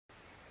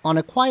On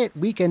a quiet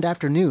weekend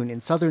afternoon in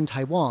southern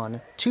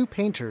Taiwan, two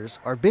painters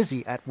are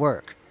busy at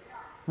work.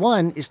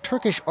 One is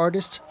Turkish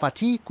artist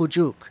Fatih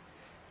Kujuk.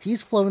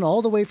 He's flown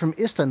all the way from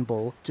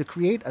Istanbul to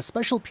create a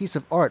special piece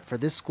of art for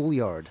this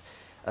schoolyard,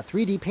 a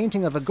 3D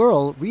painting of a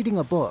girl reading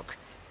a book.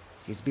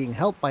 He's being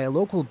helped by a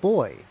local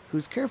boy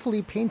who's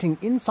carefully painting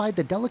inside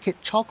the delicate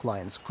chalk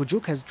lines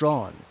Kujuk has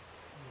drawn.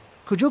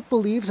 Kujuk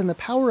believes in the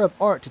power of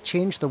art to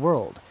change the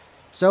world,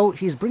 so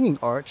he's bringing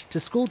art to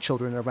school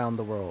children around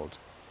the world.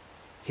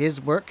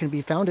 His work can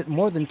be found at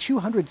more than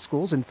 200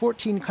 schools in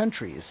 14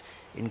 countries,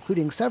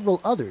 including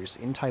several others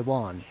in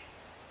Taiwan.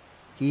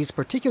 He's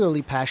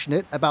particularly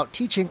passionate about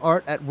teaching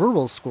art at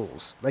rural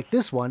schools, like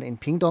this one in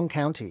Pingdong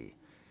County.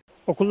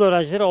 Okul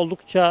öğrencileri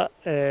oldukça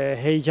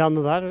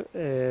heyecanlılar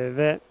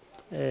ve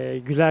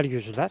güler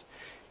yüzlüler.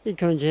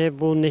 İlk önce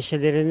bu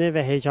neşelerini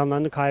ve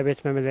heyecanlarını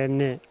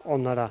kaybetmemelerini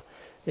onlara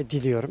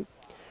diliyorum.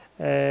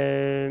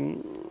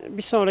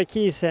 Bir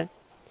sonraki ise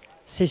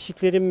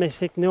seçtikleri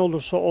meslek ne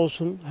olursa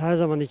olsun her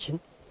zaman için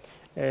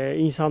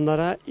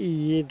insanlara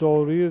iyi,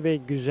 doğruyu ve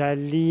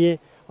güzelliği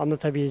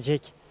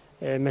anlatabilecek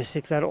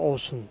meslekler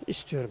olsun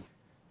istiyorum.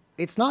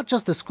 It's not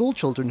just the school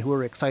children who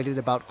are excited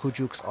about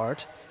Kujuk's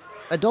art.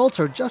 Adults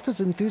are just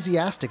as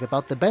enthusiastic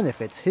about the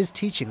benefits his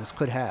teachings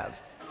could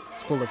have.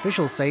 School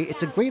officials say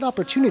it's a great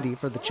opportunity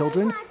for the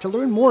children to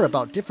learn more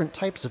about different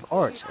types of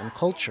art and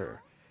culture.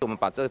 我们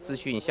把这个资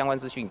讯、相关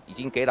资讯已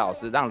经给老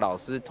师，让老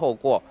师透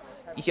过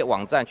一些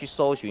网站去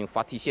搜寻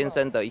法提先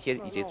生的一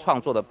些创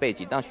作的背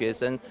景，让学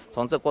生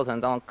从这过程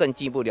当中更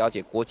进一步了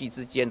解国际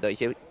之间的一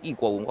些异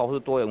国文化或是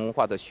多元文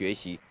化的学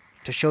习。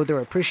To show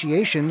their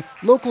appreciation,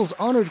 locals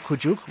honored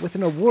Kujuk with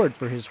an award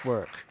for his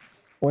work.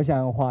 我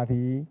想法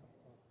提，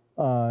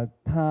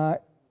他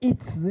一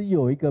直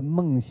有一个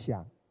梦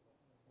想，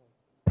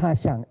他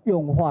想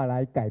用画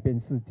来改变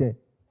世界。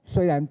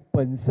虽然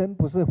本身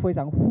不是非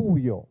常富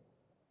有。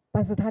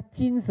 但是他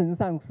精神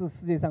上是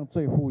世界上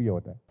最富有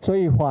的，所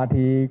以法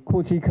提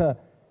库奇克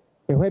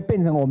也会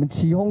变成我们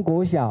启丰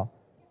国小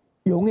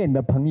永远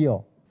的朋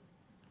友。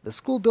The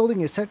school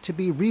building is set to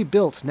be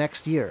rebuilt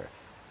next year,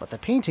 but the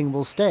painting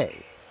will stay,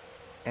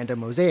 and a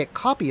mosaic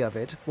copy of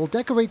it will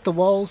decorate the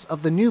walls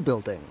of the new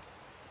building.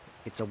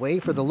 It's a way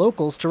for the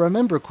locals to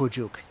remember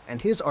Kujuk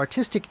and his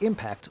artistic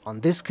impact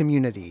on this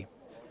community.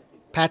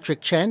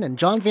 Patrick Chen and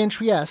John Van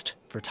Trieste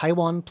for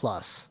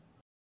TaiwanPlus.